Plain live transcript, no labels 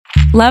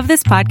Love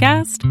this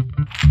podcast?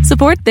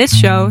 Support this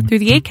show through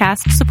the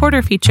Acast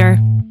supporter feature.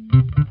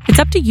 It's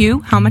up to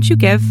you how much you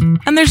give,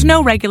 and there's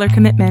no regular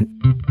commitment.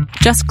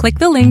 Just click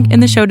the link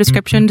in the show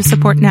description to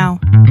support now.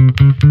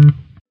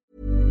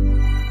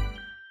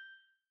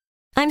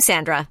 I'm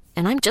Sandra,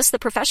 and I'm just the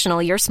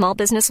professional your small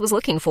business was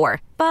looking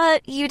for.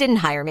 But you didn't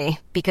hire me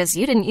because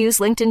you didn't use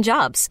LinkedIn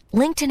Jobs.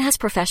 LinkedIn has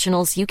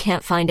professionals you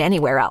can't find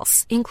anywhere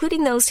else,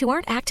 including those who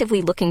aren't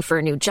actively looking for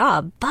a new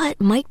job, but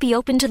might be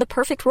open to the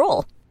perfect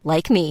role,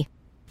 like me.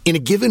 In a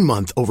given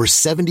month, over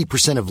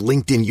 70% of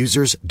LinkedIn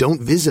users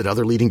don't visit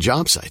other leading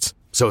job sites.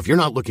 So if you're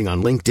not looking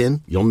on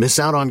LinkedIn, you'll miss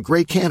out on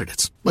great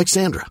candidates like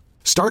Sandra.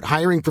 Start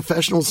hiring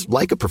professionals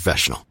like a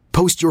professional.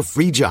 Post your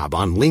free job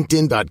on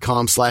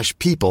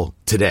linkedin.com/people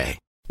today.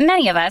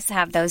 Many of us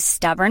have those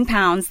stubborn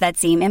pounds that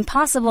seem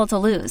impossible to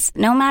lose,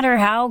 no matter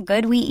how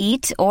good we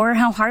eat or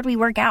how hard we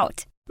work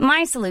out.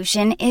 My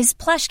solution is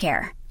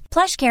PlushCare.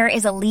 PlushCare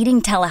is a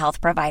leading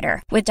telehealth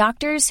provider with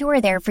doctors who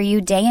are there for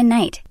you day and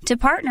night to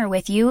partner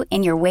with you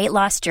in your weight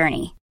loss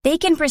journey. They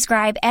can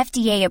prescribe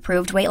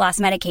FDA-approved weight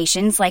loss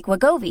medications like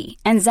Wegovy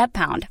and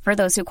Zepbound for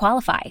those who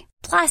qualify.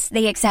 Plus,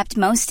 they accept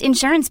most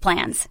insurance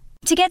plans.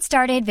 To get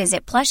started,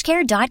 visit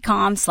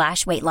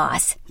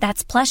plushcare.com/weightloss.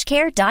 That's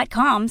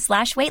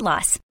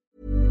plushcare.com/weightloss.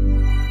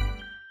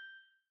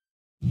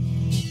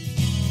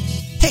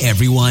 Hey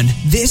everyone,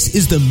 this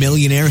is the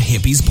Millionaire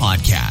Hippies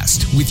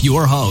Podcast with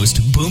your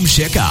host, Boom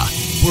Shikha,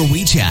 where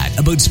we chat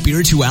about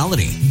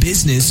spirituality,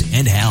 business,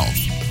 and health.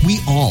 We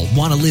all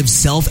want to live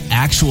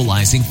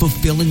self-actualizing,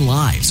 fulfilling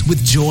lives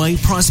with joy,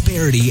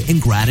 prosperity,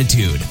 and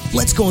gratitude.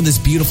 Let's go on this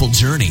beautiful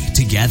journey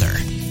together.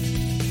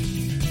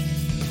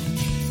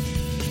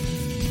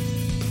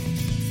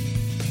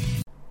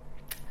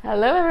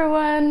 Hello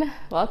everyone,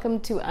 welcome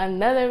to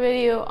another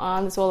video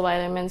on the Soul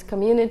Vitamins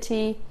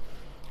community.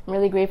 I'm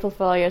really grateful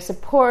for all your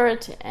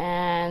support,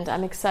 and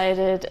I'm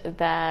excited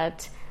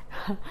that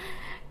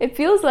it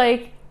feels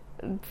like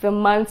the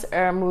months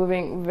are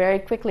moving very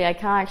quickly. I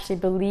can't actually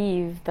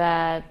believe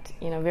that,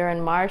 we're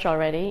in March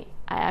already.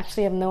 I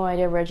actually have no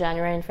idea where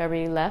January and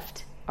February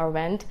left or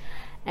went.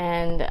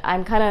 And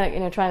I'm kind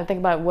of, trying to think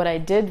about what I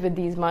did with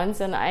these months,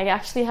 and I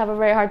actually have a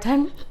very hard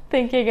time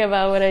thinking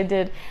about what I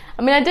did.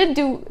 I mean, I did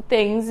do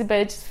things, but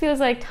it just feels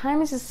like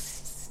time is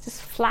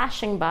just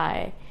flashing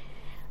by.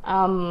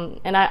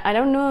 And I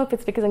don't know if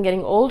it's because I'm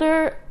getting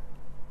older.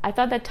 I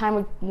thought that time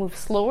would move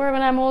slower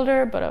when I'm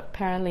older, but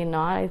apparently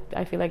not.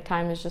 I feel like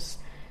time is just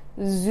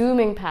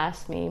zooming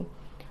past me.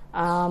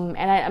 And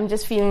I'm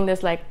just feeling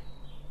this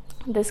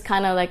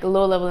kind of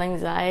low-level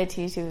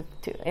anxiety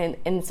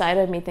inside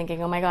of me,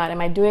 thinking, oh my God, am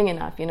I doing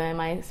enough?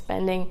 Am I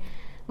spending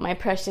my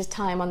precious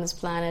time on this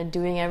planet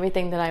doing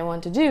everything that I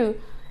want to do?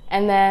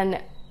 And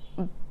then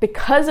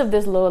because of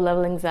this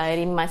low-level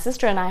anxiety, my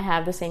sister and I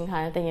have the same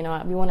kind of thing.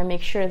 We want to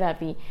make sure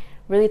that we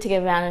really take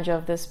advantage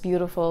of this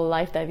beautiful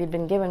life that we've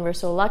been given. We're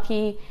so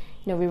lucky.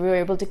 We were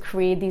able to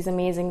create these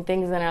amazing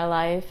things in our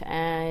life,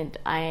 and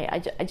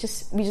we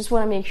just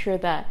want to make sure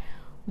that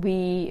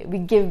we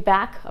give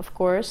back, of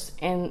course,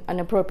 in an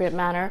appropriate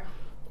manner,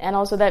 and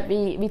also that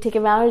we take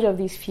advantage of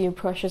these few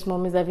precious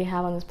moments that we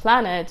have on this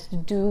planet to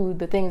do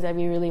the things that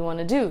we really want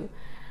to do.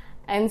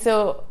 And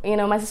so,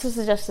 my sister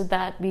suggested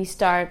that we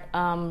start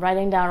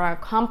writing down our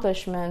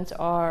accomplishments,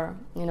 or,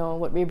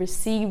 what we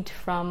received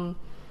from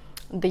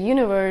the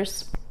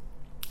universe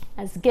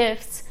as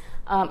gifts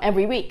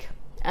every week.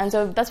 And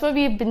so that's what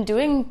we've been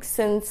doing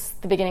since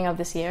the beginning of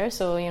this year.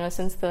 So,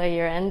 since the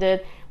year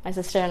ended, my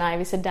sister and I,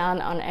 we sit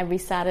down on every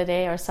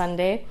Saturday or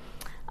Sunday,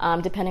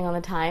 depending on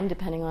the time,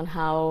 depending on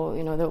how,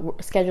 the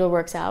schedule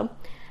works out.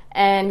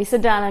 And we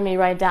sit down and we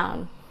write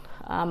down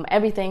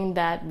everything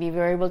that we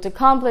were able to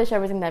accomplish,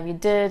 everything that we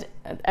did,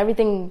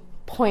 everything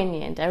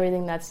poignant,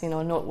 everything that's,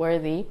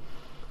 noteworthy.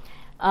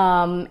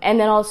 And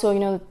then also,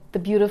 the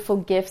beautiful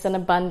gifts and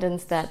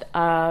abundance that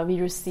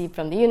we receive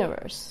from the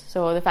universe.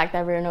 So the fact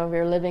that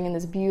we're living in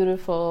this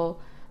beautiful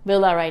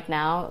villa right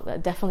now,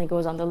 that definitely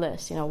goes on the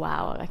list.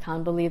 Wow, I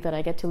can't believe that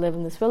I get to live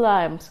in this villa.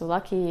 I'm so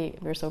lucky.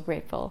 We're so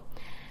grateful.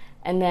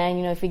 And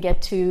then, if we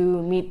get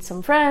to meet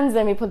some friends,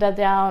 then we put that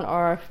down.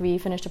 Or if we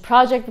finished a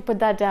project, we put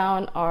that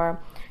down. Or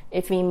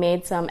if we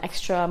made some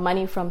extra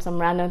money from some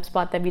random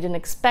spot that we didn't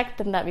expect,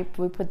 then that we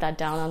put that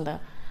down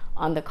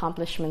on the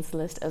accomplishments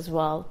list as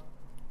well.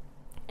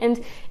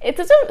 And it's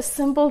such a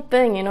simple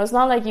thing, it's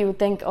not like you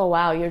think, oh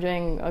wow, you're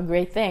doing a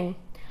great thing.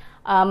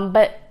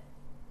 But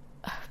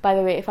by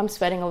the way, if I'm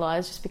sweating a lot,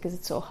 it's just because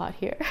it's so hot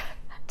here.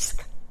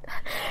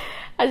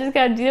 I just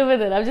can't deal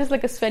with it. I'm just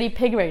like a sweaty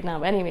pig right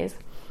now. Anyways,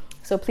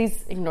 so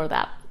please ignore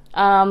that.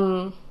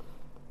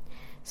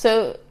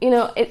 So,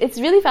 it's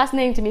really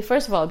fascinating to me,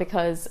 first of all,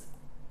 because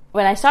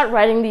when I start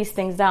writing these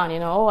things down,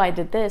 oh, I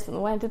did this, and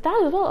I did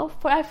that as well.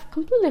 I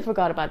completely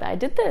forgot about that. I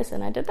did this,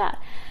 and I did that.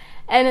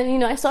 And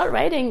then, I start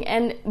writing,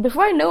 and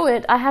before I know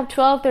it, I have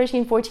 12,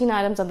 13, 14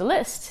 items on the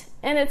list.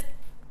 And it's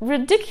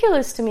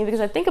ridiculous to me because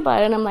I think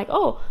about it, and I'm like,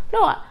 oh,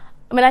 no.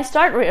 When I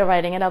start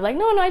writing it, I'm like,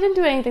 no, I didn't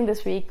do anything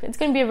this week. It's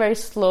going to be a very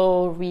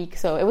slow week.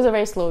 So it was a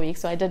very slow week.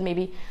 So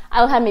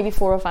I'll have maybe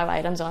 4 or 5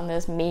 items on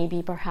this,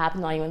 maybe, perhaps,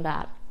 not even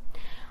that.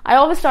 I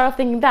always start off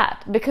thinking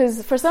that,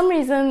 because for some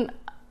reason,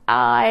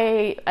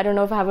 I don't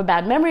know if I have a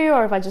bad memory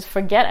or if I just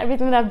forget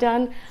everything that I've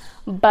done.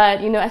 But,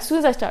 as soon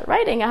as I start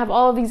writing, I have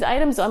all of these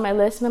items on my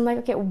list and I'm like,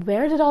 okay,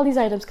 where did all these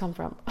items come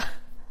from?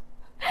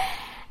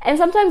 And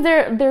sometimes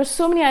there's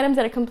so many items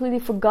that I completely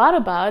forgot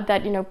about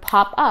that,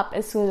 pop up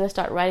as soon as I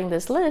start writing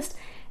this list.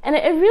 And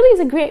it really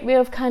is a great way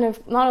of kind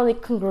of not only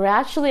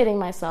congratulating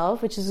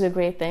myself, which is a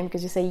great thing,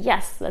 because you say,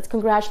 yes, let's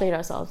congratulate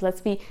ourselves.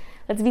 Let's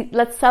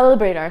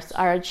celebrate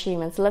our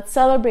achievements. Let's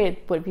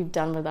celebrate what we've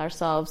done with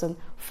ourselves and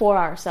for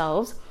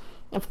ourselves.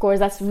 Of course,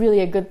 that's really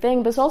a good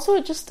thing, but it's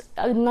also just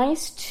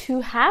nice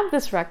to have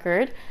this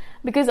record,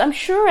 because I'm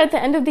sure at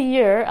the end of the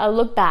year, I'll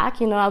look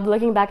back, I'll be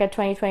looking back at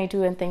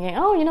 2022 and thinking,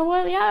 oh, you know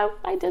what? Yeah,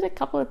 I did a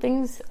couple of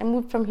things. I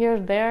moved from here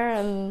to there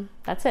and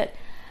that's it.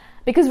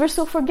 Because we're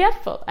so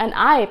forgetful. And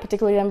I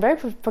particularly am very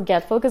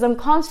forgetful because I'm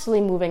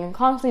constantly moving and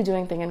constantly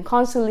doing things and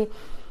constantly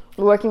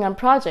working on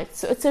projects.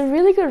 So it's a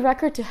really good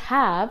record to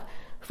have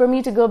for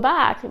me to go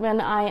back when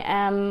I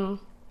am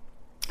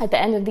at the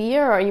end of the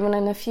year or even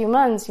in a few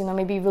months.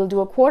 Maybe we'll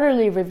do a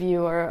quarterly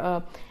review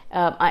or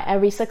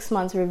every 6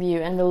 months review,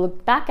 and we'll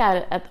look back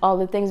at all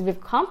the things we've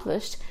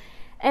accomplished.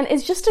 And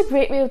it's just a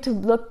great way to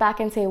look back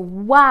and say,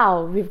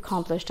 wow, we've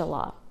accomplished a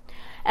lot.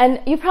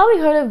 And you probably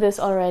heard of this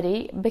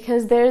already,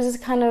 because there's this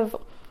kind of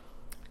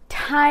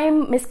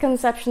time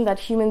misconception that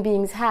human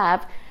beings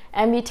have,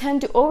 and we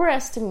tend to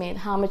overestimate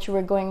how much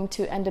we're going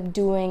to end up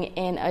doing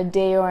in a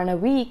day or in a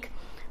week,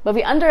 but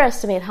we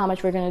underestimate how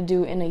much we're going to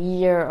do in a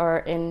year or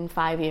in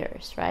 5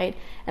 years, right?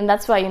 And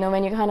that's why,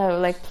 when you're kind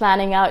of like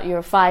planning out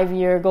your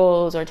 5-year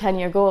goals or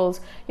 10-year goals,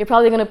 you're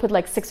probably going to put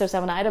like 6 or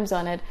 7 items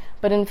on it.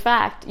 But in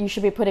fact, you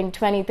should be putting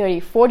 20, 30,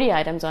 40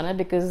 items on it,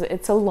 because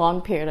it's a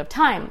long period of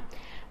time.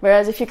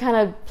 Whereas if you're kind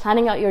of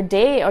planning out your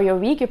day or your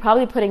week, you're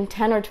probably putting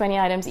 10 or 20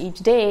 items each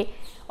day,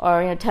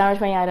 or 10 or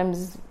 20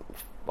 items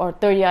or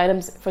 30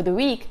 items for the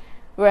week.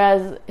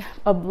 Whereas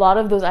a lot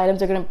of those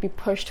items are going to be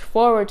pushed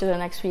forward to the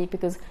next week,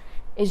 because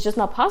it's just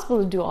not possible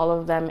to do all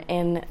of them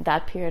in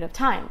that period of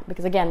time.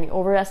 Because again, we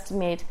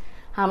overestimate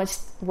how much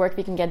work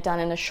we can get done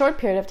in a short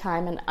period of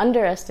time and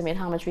underestimate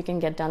how much we can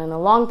get done in a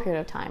long period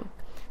of time.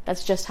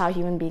 That's just how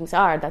human beings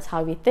are. That's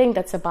how we think.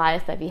 That's a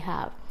bias that we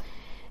have.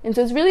 And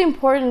so it's really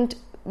important,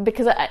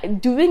 because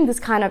doing this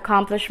kind of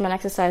accomplishment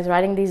exercise,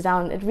 writing these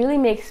down, it really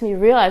makes me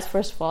realize,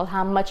 first of all,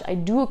 how much I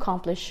do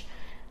accomplish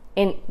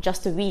in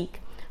just a week.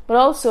 But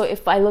also,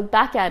 if I look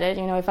back at it,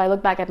 if I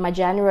look back at my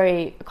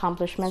January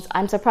accomplishments,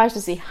 I'm surprised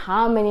to see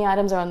how many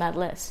items are on that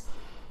list.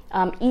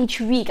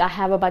 Each week, I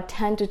have about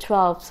 10 to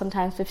 12,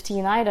 sometimes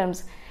 15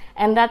 items,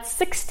 and that's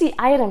 60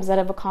 items that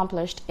I've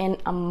accomplished in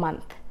a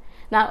month.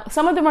 Now,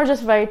 some of them are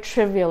just very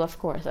trivial, of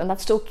course, and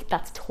that's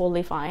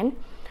totally fine,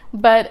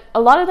 but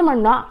a lot of them are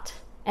not.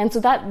 And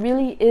so that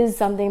really is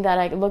something that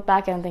I look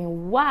back and think,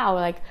 wow,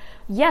 like,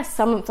 yes,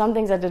 some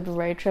things I did were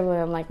very trivial.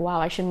 I'm like,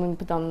 wow, I shouldn't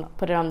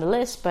put it on the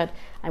list, but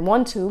I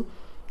want to,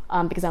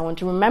 because I want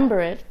to remember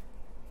it.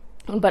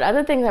 But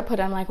other things I put,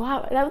 I'm like,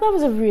 wow, that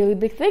was a really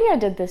big thing I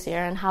did this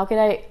year, and how could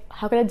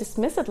I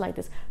dismiss it like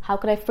this? How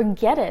could I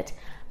forget it?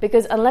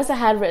 Because unless I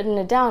had written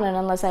it down and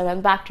unless I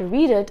went back to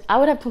read it, I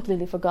would have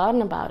completely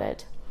forgotten about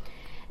it.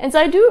 And so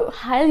I do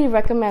highly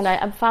recommend.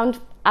 I've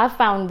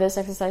found this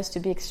exercise to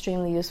be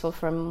extremely useful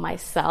for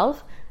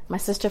myself. My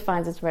sister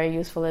finds it very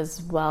useful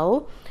as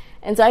well.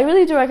 And so I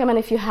really do recommend,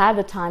 if you have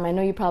the time, I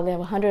know you probably have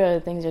 100 other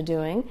things you're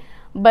doing,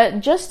 but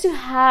just to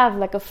have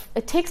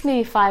it takes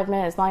maybe 5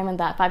 minutes, not even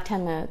that,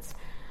 5-10 minutes.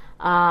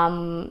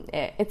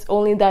 It's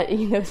only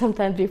that,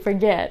 sometimes we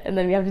forget, and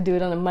then we have to do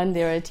it on a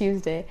Monday or a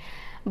Tuesday.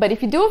 But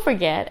if you don't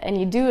forget and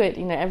you do it,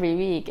 every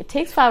week, it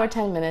takes 5 or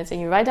 10 minutes, and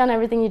you write down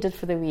everything you did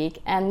for the week,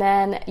 and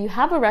then you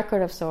have a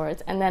record of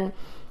sorts. And then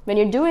when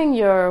you're doing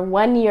your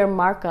 1 year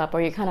markup,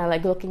 or you're kind of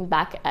like looking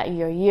back at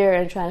your year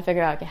and trying to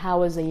figure out, okay, how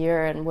was the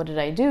year and what did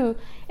I do?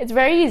 It's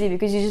very easy,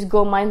 because you just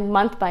go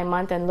month by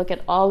month and look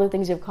at all the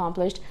things you've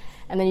accomplished,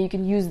 and then you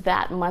can use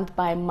that month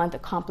by month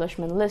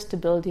accomplishment list to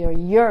build your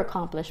year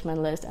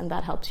accomplishment list, and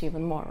that helps you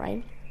even more,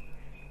 right?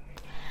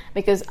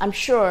 Because I'm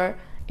sure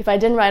if I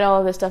didn't write all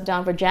of this stuff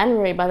down for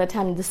January, by the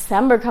time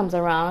December comes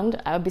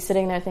around, I would be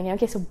sitting there thinking,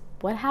 okay, so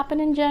what happened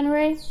in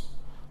January?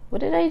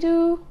 What did I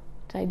do?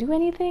 Did I do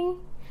anything?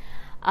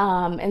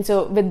 And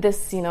so with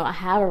this, I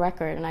have a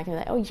record, and I can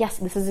say, oh yes,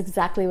 this is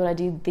exactly what I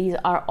did. These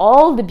are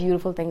all the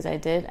beautiful things I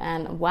did,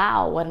 and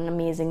wow, what an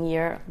amazing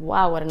year.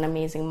 Wow, what an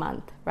amazing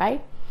month,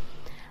 right?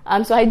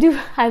 So I do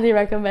highly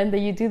recommend that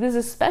you do this,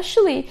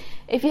 especially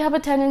if you have a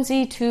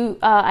tendency to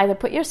either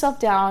put yourself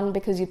down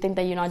because you think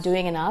that you're not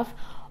doing enough,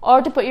 or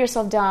to put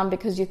yourself down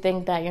because you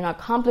think that you're not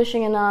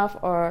accomplishing enough,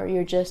 or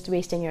you're just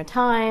wasting your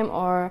time,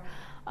 or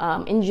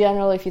in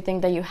general, if you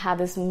think that you have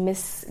this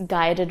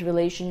misguided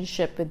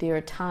relationship with your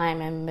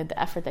time and with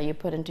the effort that you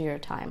put into your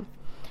time.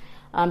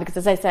 Because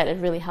as I said, it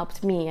really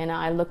helped me, and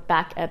I look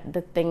back at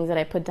the things that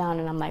I put down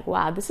and I'm like,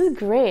 wow, this is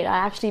great.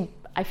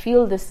 I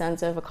feel this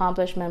sense of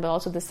accomplishment, but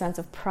also this sense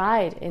of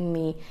pride in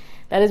me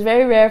that is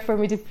very rare for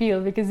me to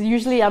feel, because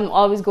usually I'm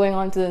always going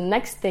on to the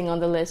next thing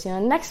on the list.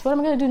 Next, what am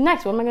I going to do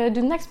next? What am I going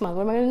to do next month?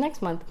 What am I going to do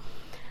next month?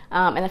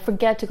 And I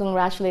forget to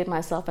congratulate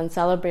myself and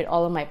celebrate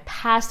all of my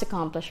past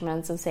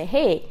accomplishments and say,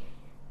 hey,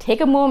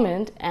 take a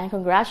moment and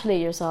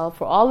congratulate yourself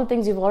for all the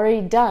things you've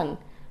already done,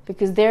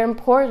 because they're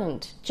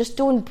important. Just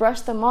don't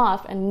brush them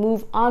off and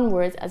move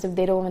onwards as if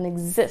they don't even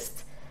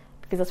exist,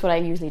 because that's what I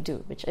usually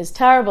do, which is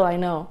terrible, I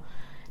know.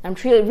 I'm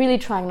really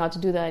trying not to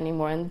do that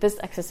anymore, and this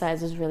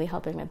exercise is really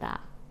helping with that.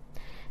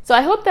 So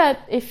I hope that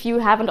if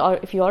you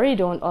already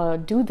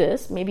don't do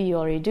this, maybe you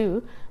already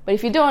do, but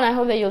if you don't, I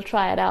hope that you'll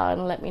try it out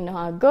and let me know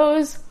how it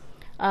goes.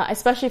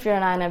 Especially if you're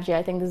an INFJ,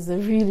 I think this is a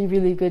really,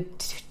 really good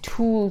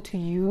tool to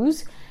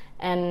use.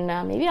 And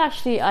maybe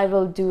actually I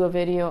will do a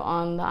video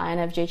on the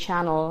INFJ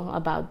channel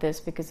about this,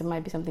 because it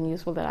might be something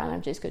useful that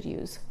INFJs could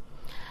use.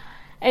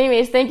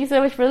 Anyways, thank you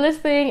so much for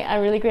listening.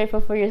 I'm really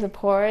grateful for your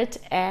support,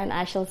 and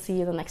I shall see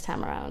you the next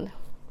time around.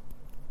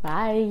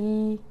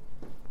 Bye.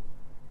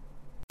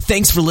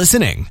 Thanks for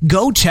listening.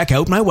 Go check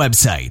out my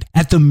website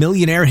at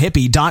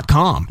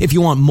themillionairehippie.com if you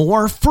want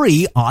more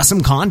free,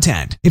 awesome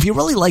content. If you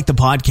really like the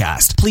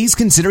podcast, please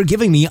consider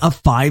giving me a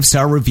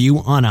 5-star review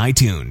on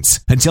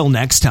iTunes. Until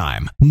next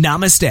time,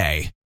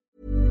 namaste.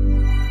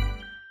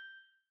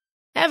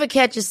 Ever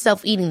catch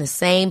yourself eating the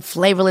same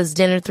flavorless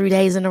dinner 3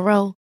 days in a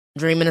row?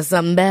 Dreaming of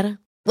something better?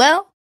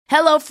 Well,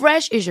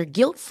 HelloFresh is your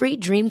guilt-free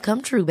dream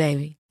come true,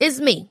 baby.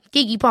 It's me,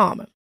 Keke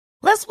Palmer.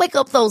 Let's wake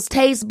up those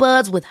taste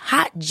buds with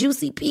hot,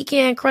 juicy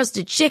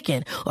pecan-crusted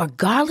chicken or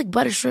garlic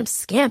butter shrimp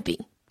scampi.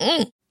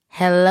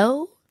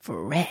 Hello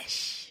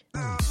Fresh.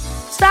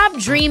 Stop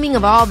dreaming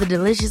of all the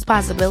delicious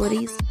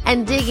possibilities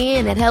and dig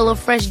in at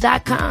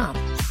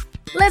HelloFresh.com.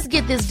 Let's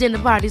get this dinner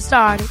party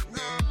started.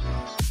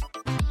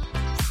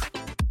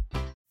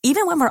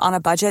 Even when we're on a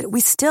budget,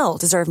 we still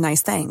deserve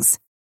nice things.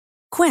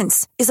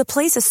 Quince is a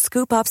place to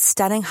scoop up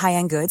stunning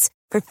high-end goods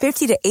for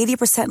 50 to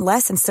 80%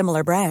 less than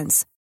similar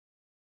brands.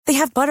 They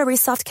have buttery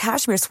soft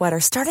cashmere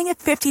sweaters starting at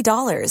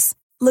 $50,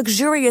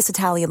 luxurious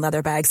Italian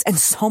leather bags, and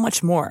so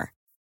much more.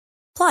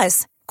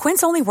 Plus,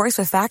 Quince only works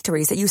with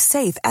factories that use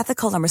safe,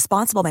 ethical, and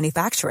responsible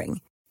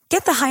manufacturing.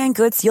 Get the high-end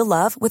goods you'll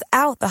love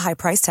without the high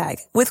price tag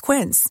with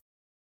Quince.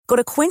 Go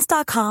to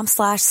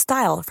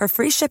quince.com/style for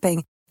free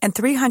shipping and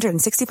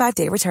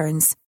 365-day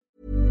returns.